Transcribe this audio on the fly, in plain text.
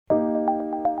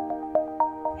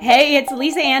Hey, it's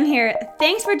Lisa Ann here.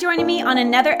 Thanks for joining me on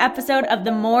another episode of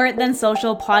the More Than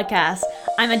Social podcast.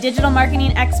 I'm a digital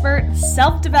marketing expert,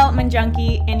 self-development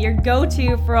junkie, and your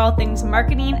go-to for all things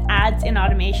marketing, ads, and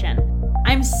automation.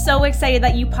 I'm so excited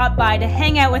that you popped by to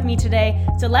hang out with me today,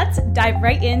 so let's dive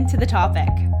right into the topic.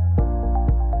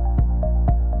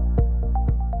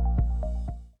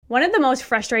 One of the most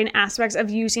frustrating aspects of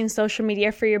using social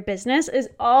media for your business is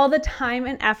all the time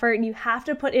and effort you have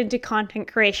to put into content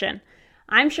creation.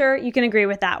 I'm sure you can agree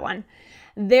with that one.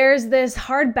 There's this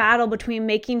hard battle between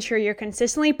making sure you're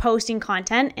consistently posting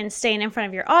content and staying in front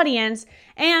of your audience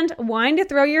and wanting to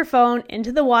throw your phone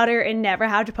into the water and never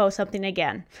have to post something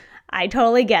again. I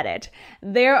totally get it.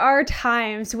 There are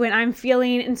times when I'm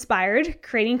feeling inspired,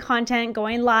 creating content,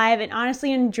 going live, and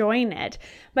honestly enjoying it.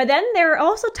 But then there are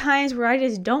also times where I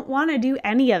just don't want to do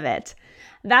any of it.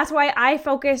 That's why I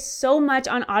focus so much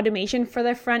on automation for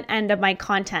the front end of my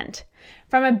content.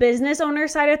 From a business owner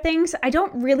side of things, I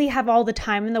don't really have all the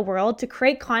time in the world to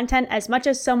create content as much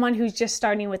as someone who's just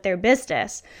starting with their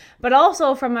business. But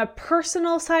also from a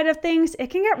personal side of things, it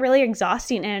can get really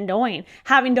exhausting and annoying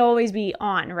having to always be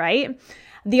on, right?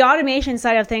 The automation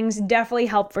side of things definitely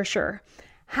help for sure.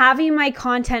 Having my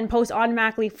content post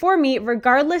automatically for me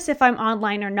regardless if I'm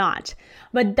online or not.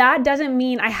 But that doesn't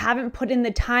mean I haven't put in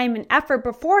the time and effort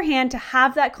beforehand to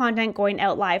have that content going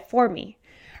out live for me.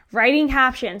 Writing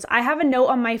captions. I have a note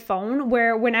on my phone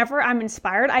where whenever I'm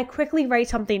inspired, I quickly write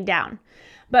something down.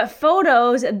 But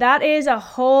photos, that is a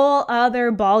whole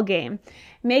other ball game.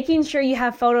 Making sure you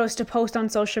have photos to post on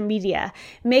social media,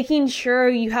 making sure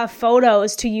you have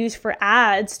photos to use for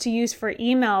ads, to use for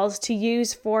emails, to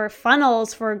use for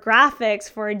funnels, for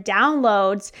graphics, for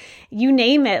downloads, you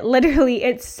name it. Literally,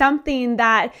 it's something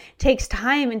that takes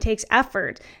time and takes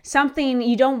effort, something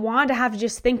you don't want to have to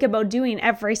just think about doing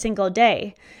every single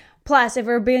day. Plus, if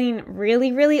we're being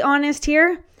really honest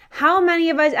here, how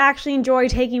many of us actually enjoy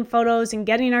taking photos and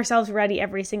getting ourselves ready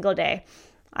every single day?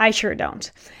 I sure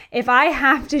don't. If I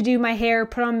have to do my hair,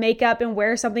 put on makeup, and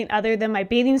wear something other than my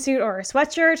bathing suit or a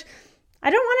sweatshirt, I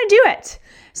don't want to do it.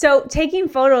 So taking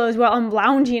photos while I'm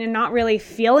lounging and not really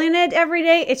feeling it every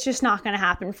day, it's just not going to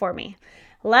happen for me.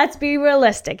 Let's be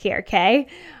realistic here, okay?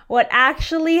 What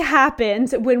actually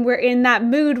happens when we're in that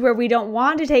mood where we don't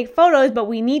want to take photos, but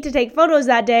we need to take photos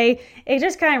that day, it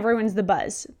just kind of ruins the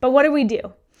buzz. But what do?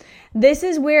 This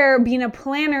is where being a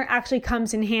planner actually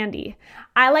comes in handy.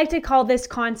 I like to call this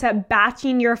concept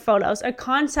batching your photos, a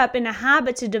concept and a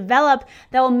habit to develop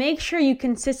that will make sure you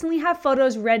consistently have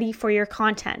photos ready for your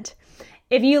content.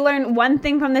 If you learn one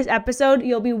thing from this episode,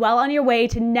 you'll be well on your way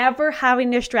to never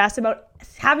having to stress about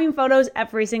having photos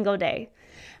every single day.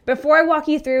 Before I walk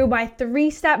you through my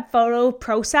 3-step photo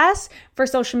process for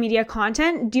social media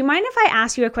content, do you mind if I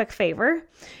ask you a quick favor?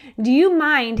 Do you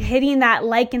mind hitting that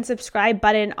like and subscribe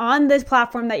button on this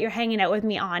platform that you're hanging out with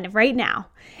me on right now?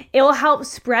 It will help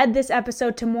spread this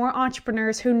episode to more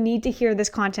entrepreneurs who need to hear this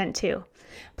content too.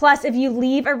 Plus, if you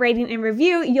leave a rating and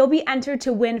review, you'll be entered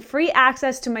to win free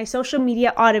access to my social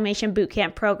media automation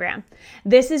bootcamp program.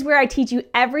 This is where I teach you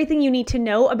everything you need to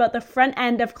know about the front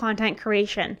end of content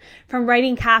creation, from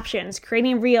writing captions,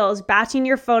 creating reels, batching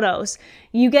your photos.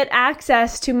 You get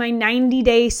access to my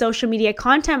 90-day social media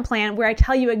content plan where I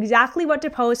tell you exactly what to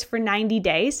post for 90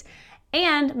 days.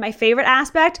 And my favorite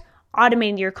aspect,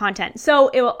 automating your content. So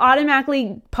it will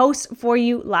automatically post for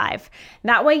you live.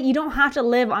 That way you don't have to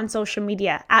live on social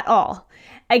media at all.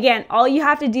 Again, all you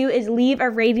have to do is leave a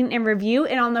rating and review,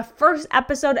 and on the first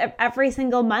episode of every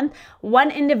single month,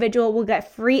 one individual will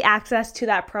get free access to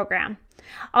that program.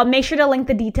 I'll make sure to link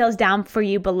the details down for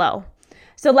you below.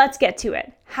 So let's get to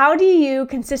it. How do you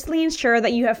consistently ensure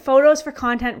that you have photos for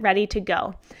content ready to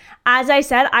go? As I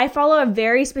said, I follow a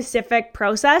very specific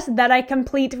process that I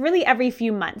complete really every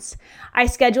few months. I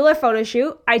schedule a photo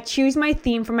shoot, I choose my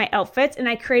theme for my outfits, and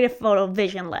I create a photo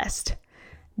vision list.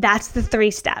 That's the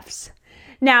 3 steps.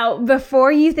 Now,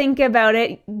 before you think about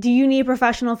it, do you need a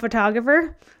professional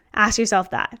photographer? Ask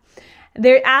yourself that.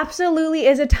 There absolutely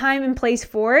is a time and place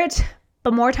for it,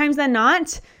 but more times than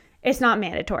not, it's not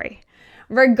mandatory.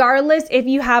 Regardless if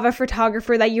you have a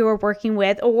photographer that you are working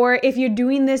with or if you're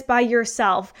doing this by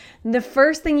yourself, the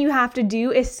first thing you have to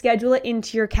do is schedule it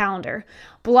into your calendar.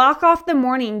 Block off the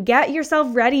morning, get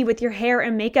yourself ready with your hair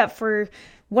and makeup for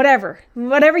whatever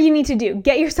you need to do.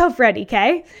 Get yourself ready,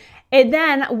 okay? And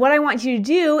then what I want you to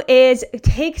do is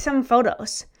take some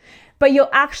photos. but you'll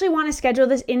actually want to schedule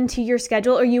this into your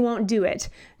schedule or you won't do it.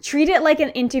 Treat it like an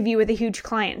interview with a huge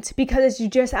client because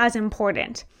it's just as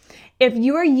important. If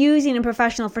you are using a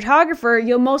professional photographer,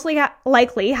 you'll most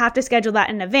likely have to schedule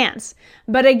that in advance.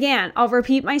 But again, I'll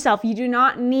repeat myself, you do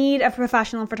not need a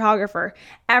professional photographer.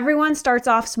 Everyone starts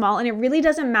off small, and it really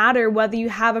doesn't matter whether you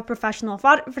have a professional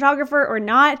photographer or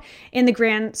not in the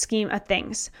grand scheme of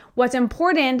things. What's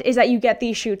important is that you get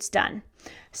these shoots done.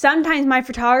 Sometimes my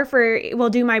photographer will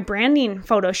do my branding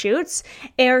photo shoots,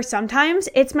 or sometimes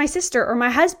it's my sister or my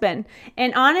husband.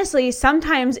 And honestly,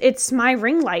 sometimes it's my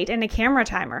ring light and a camera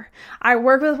timer. I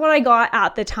work with what I got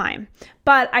at the time,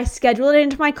 but I schedule it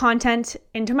into my content,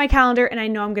 into my calendar, and I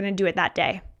know I'm going to do it that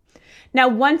day. Now,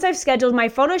 once I've scheduled my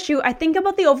photo shoot, I think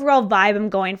about the overall vibe I'm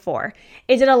going for.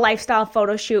 Is it a lifestyle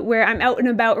photo shoot where I'm out and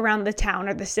about around the town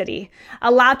or the city? A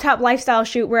laptop lifestyle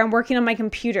shoot where I'm working on my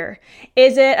computer?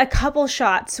 Is it a couple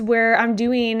shots where I'm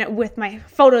doing with my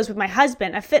photos with my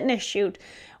husband, a fitness shoot?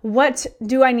 What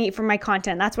do I need for my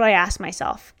content? That's what I ask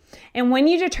myself. And when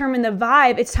you determine the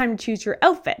vibe, it's time to choose your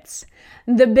outfits.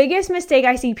 The biggest mistake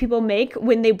I see people make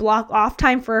when they block off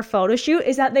time for a photo shoot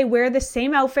is that they wear the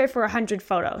same outfit for 100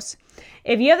 photos.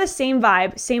 If you have the same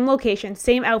vibe, same location,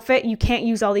 same outfit, you can't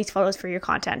use all these photos for your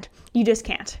content. You just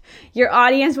can't. Your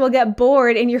audience will get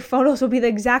bored and your photos will be the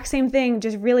exact same thing,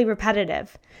 just really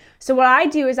repetitive. So what I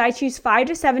do is I choose 5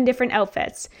 to 7 different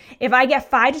outfits. If I get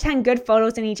 5 to 10 good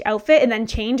photos in each outfit and then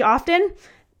change often,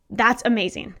 that's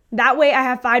amazing. That way I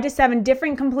have 5 to 7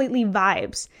 different completely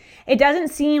vibes. It doesn't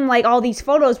seem like all these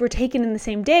photos were taken in the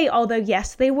same day, although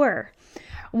yes, they were.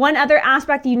 One other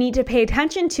aspect you need to pay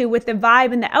attention to with the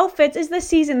vibe and the outfits is the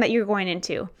season that you're going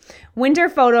into. Winter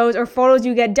photos or photos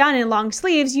you get done in long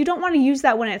sleeves, you don't want to use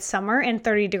that when it's summer and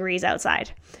 30 degrees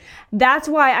outside. That's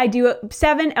why I do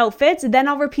 7 outfits, then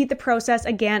I'll repeat the process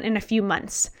again in a few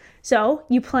months. So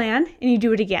you plan and you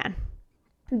do it again.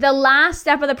 The last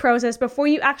step of the process before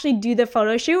you actually do the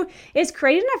photo shoot is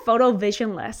creating a photo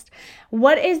vision list.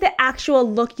 What is the actual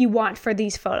look you want for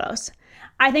these photos?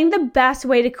 I think the best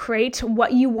way to create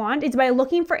what you want is by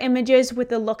looking for images with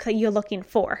the look that you're looking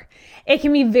for. It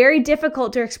can be very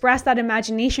difficult to express that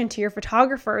imagination to your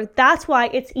photographer. That's why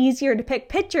it's easier to pick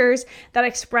pictures that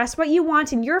express what you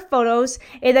want in your photos,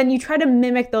 and then you try to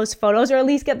mimic those photos or at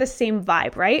least get the same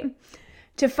vibe, right?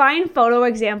 To find photo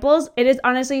examples, it is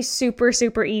honestly super,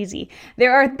 super easy.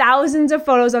 There are thousands of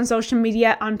photos on social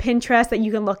media, on Pinterest that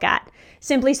you can look at.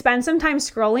 Simply spend some time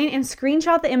scrolling and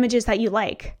screenshot the images that you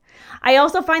like. I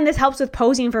also find this helps with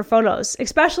posing for photos,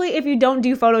 especially if you don't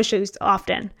do photo shoots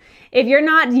often. If you're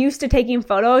not used to taking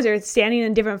photos or standing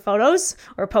in different photos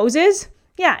or poses,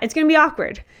 it's going to be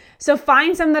awkward. So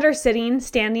find some that are sitting,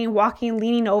 standing, walking,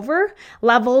 leaning over,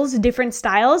 levels, different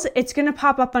styles. It's going to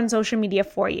pop up on social media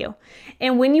for you.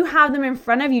 And when you have them in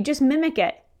front of you, just mimic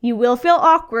it. You will feel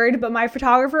awkward, but my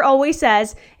photographer always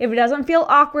says, if it doesn't feel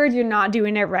awkward, you're not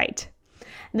doing it right.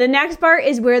 The next part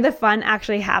is where the fun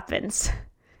actually happens.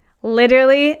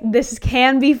 Literally, this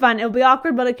can be fun. It'll be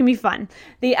awkward, but it can be fun.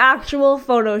 The actual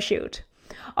photo shoot.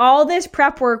 All this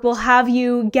prep work will have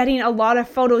you getting a lot of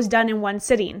photos done in one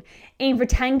sitting. Aim for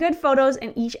 10 good photos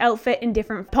in each outfit in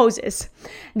different poses.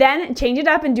 Then change it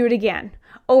up and do it again.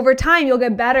 Over time, you'll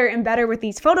get better and better with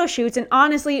these photo shoots. And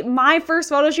honestly, my first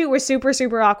photo shoot was super,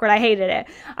 super awkward. I hated it.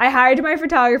 I hired my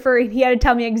photographer and he had to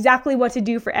tell me exactly what to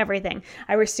do for everything.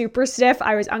 I was super stiff.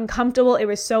 I was uncomfortable. It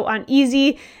was so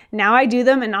uneasy. Now I do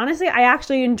them and honestly, I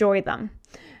actually enjoy them.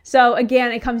 So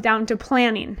again, it comes down to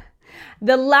planning.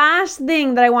 The last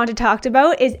thing that I want to talk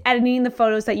about is editing the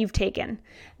photos that you've taken.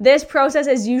 This process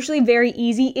is usually very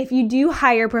easy if you do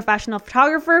hire a professional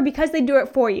photographer because they do it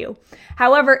for you.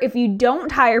 However, if you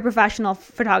don't hire a professional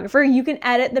photographer, you can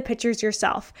edit the pictures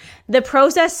yourself. The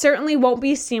process certainly won't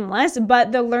be seamless,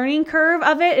 but the learning curve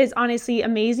of it is honestly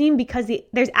amazing because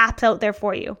there's apps out there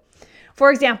for you.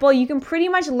 For example, you can pretty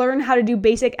much learn how to do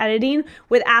basic editing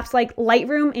with apps like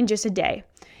Lightroom in just a day.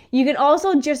 You can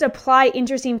also just apply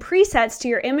interesting presets to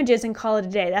your images and call it a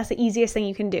day. That's the easiest thing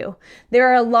you can do. There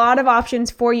are a lot of options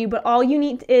for you, but all you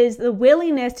need is the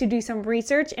willingness to do some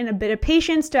research and a bit of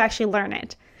patience to actually learn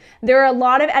it. There are a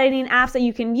lot of editing apps that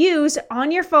you can use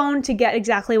on your phone to get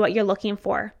exactly what you're looking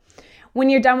for. When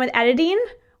you're done with editing,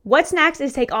 what's next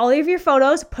is take all of your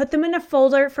photos, put them in a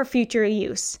folder for future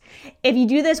use. If you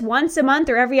do this once a month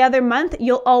or every other month,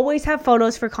 you'll always have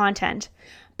photos for content.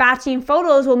 Batching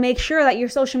photos will make sure that your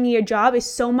social media job is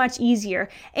so much easier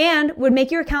and would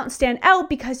make your account stand out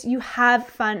because you have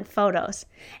fun photos.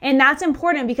 And that's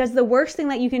important because the worst thing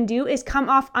that you can do is come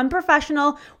off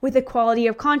unprofessional with the quality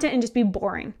of content and just be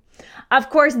boring. Of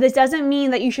course, this doesn't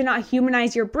mean that you should not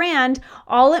humanize your brand.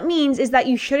 All it means is that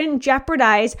you shouldn't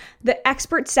jeopardize the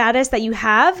expert status that you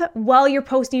have while you're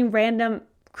posting random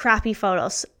crappy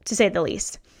photos, to say the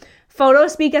least.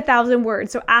 Photos speak 1,000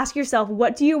 words. So ask yourself,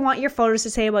 what do you want your photos to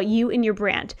say about you and your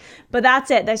brand? But that's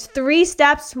it. There's 3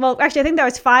 steps. Well, actually, I think there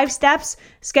was 5 steps.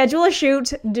 Schedule a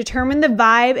shoot, determine the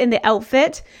vibe and the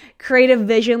outfit, create a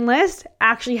vision list,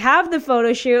 actually have the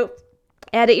photo shoot,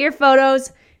 edit your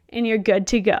photos, and you're good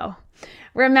to go.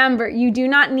 Remember, you do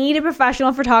not need a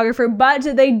professional photographer, but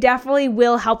they definitely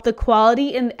will help the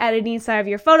quality and the editing side of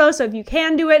your photos. So if you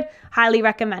can do it, highly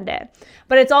recommend it.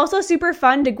 But it's also super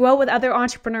fun to go out with other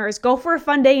entrepreneurs. Go for a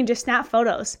fun day and just snap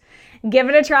photos. Give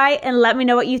it a try and let me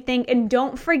know what you think. And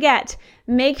don't forget,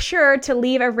 make sure to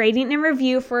leave a rating and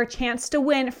review for a chance to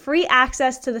win free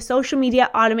access to the Social Media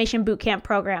Automation Bootcamp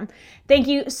program. Thank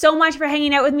you so much for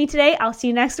hanging out with me today. I'll see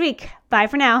you next week. Bye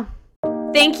for now.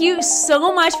 Thank you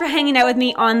so much for hanging out with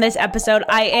me on this episode.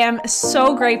 I am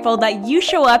so grateful that you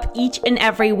show up each and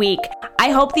every week.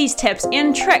 I hope these tips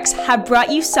and tricks have brought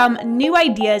you some new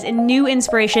ideas and new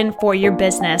inspiration for your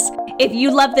business. If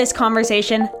you love this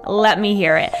conversation, let me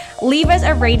hear it. Leave us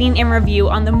a rating and review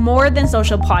on the More Than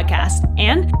Social podcast.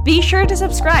 And be sure to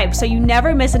subscribe so you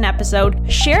never miss an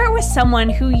episode. Share it with someone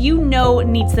who you know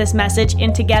needs this message.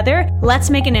 And together, let's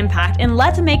make an impact and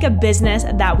let's make a business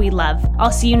that we love.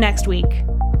 I'll see you next week.